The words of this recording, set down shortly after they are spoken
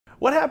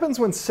What happens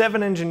when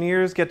 7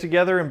 engineers get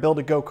together and build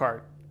a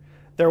go-kart?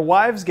 Their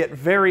wives get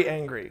very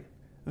angry.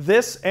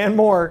 This and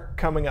more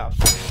coming up.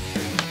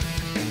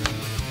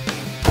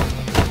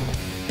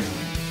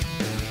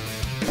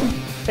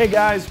 Hey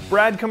guys,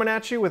 Brad coming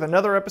at you with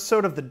another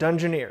episode of The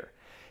Dungeoneer.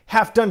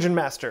 Half Dungeon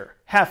Master,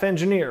 half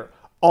engineer,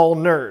 all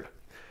nerd.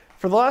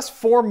 For the last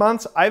 4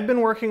 months, I've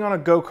been working on a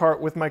go-kart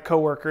with my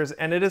coworkers,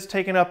 and it has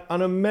taken up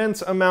an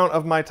immense amount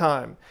of my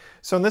time.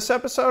 So in this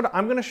episode,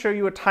 I'm going to show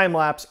you a time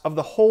lapse of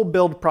the whole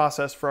build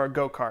process for our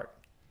go-kart.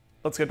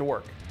 Let's get to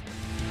work.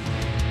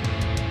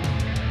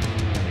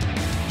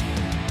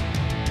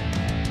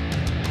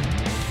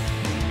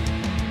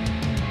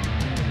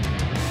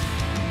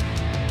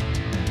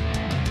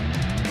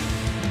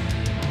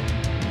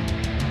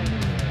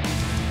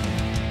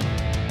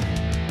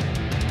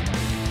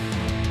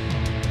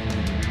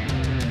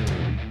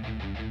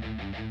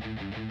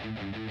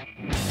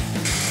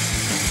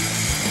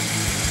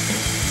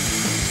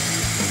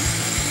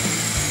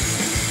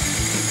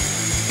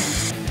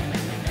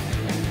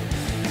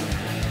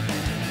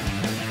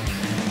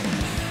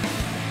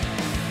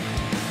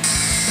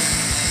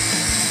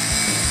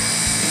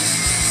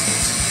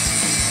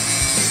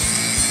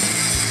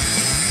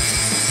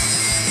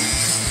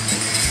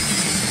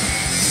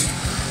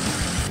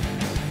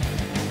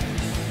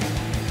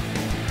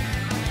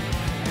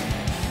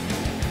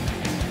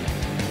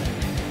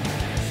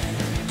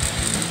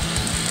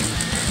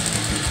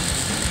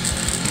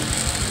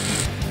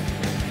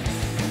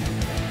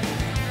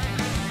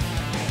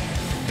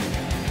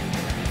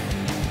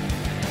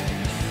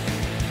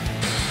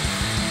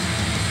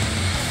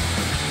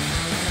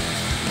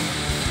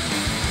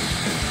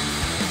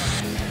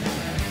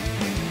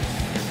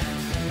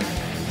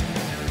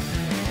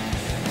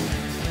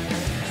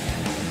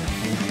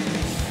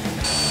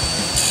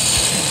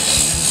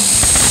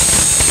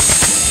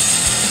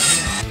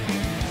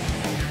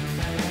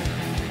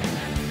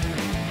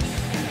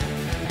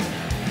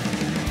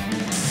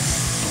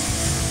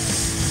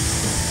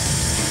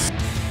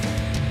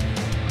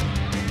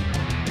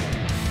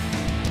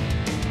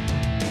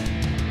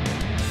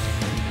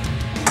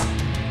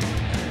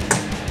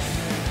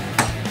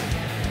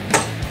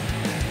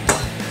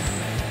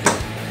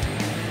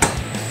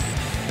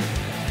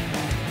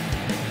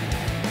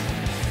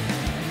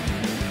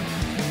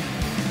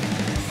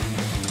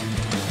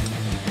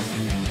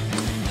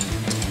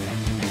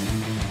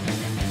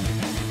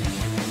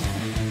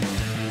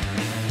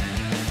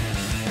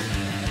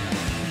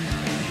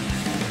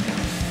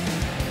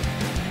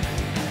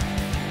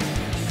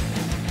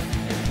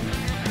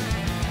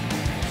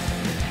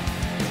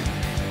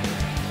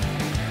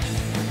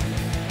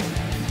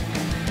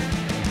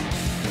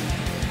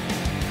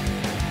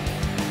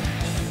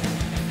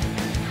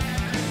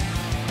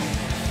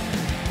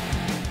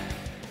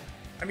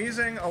 I'm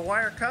using a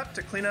wire cup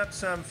to clean up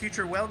some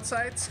future weld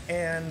sites,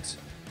 and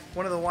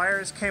one of the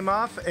wires came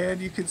off, and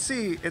you can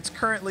see it's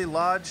currently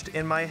lodged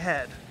in my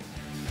head.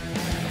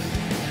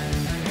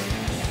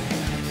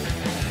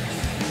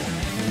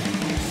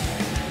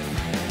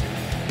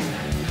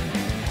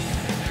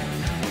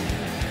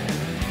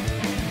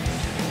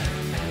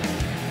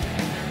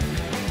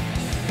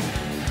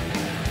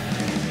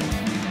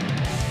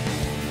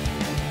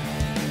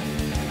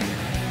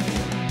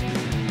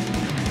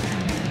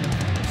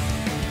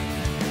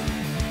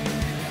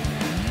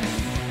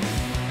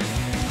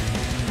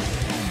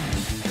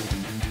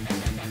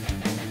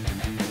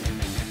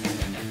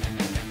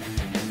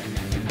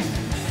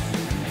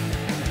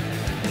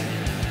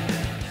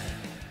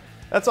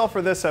 That's all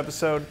for this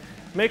episode.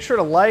 Make sure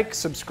to like,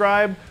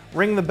 subscribe,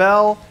 ring the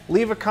bell,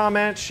 leave a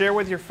comment, share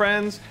with your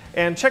friends,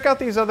 and check out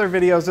these other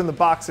videos in the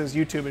boxes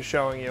YouTube is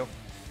showing you.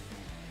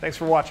 Thanks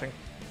for watching.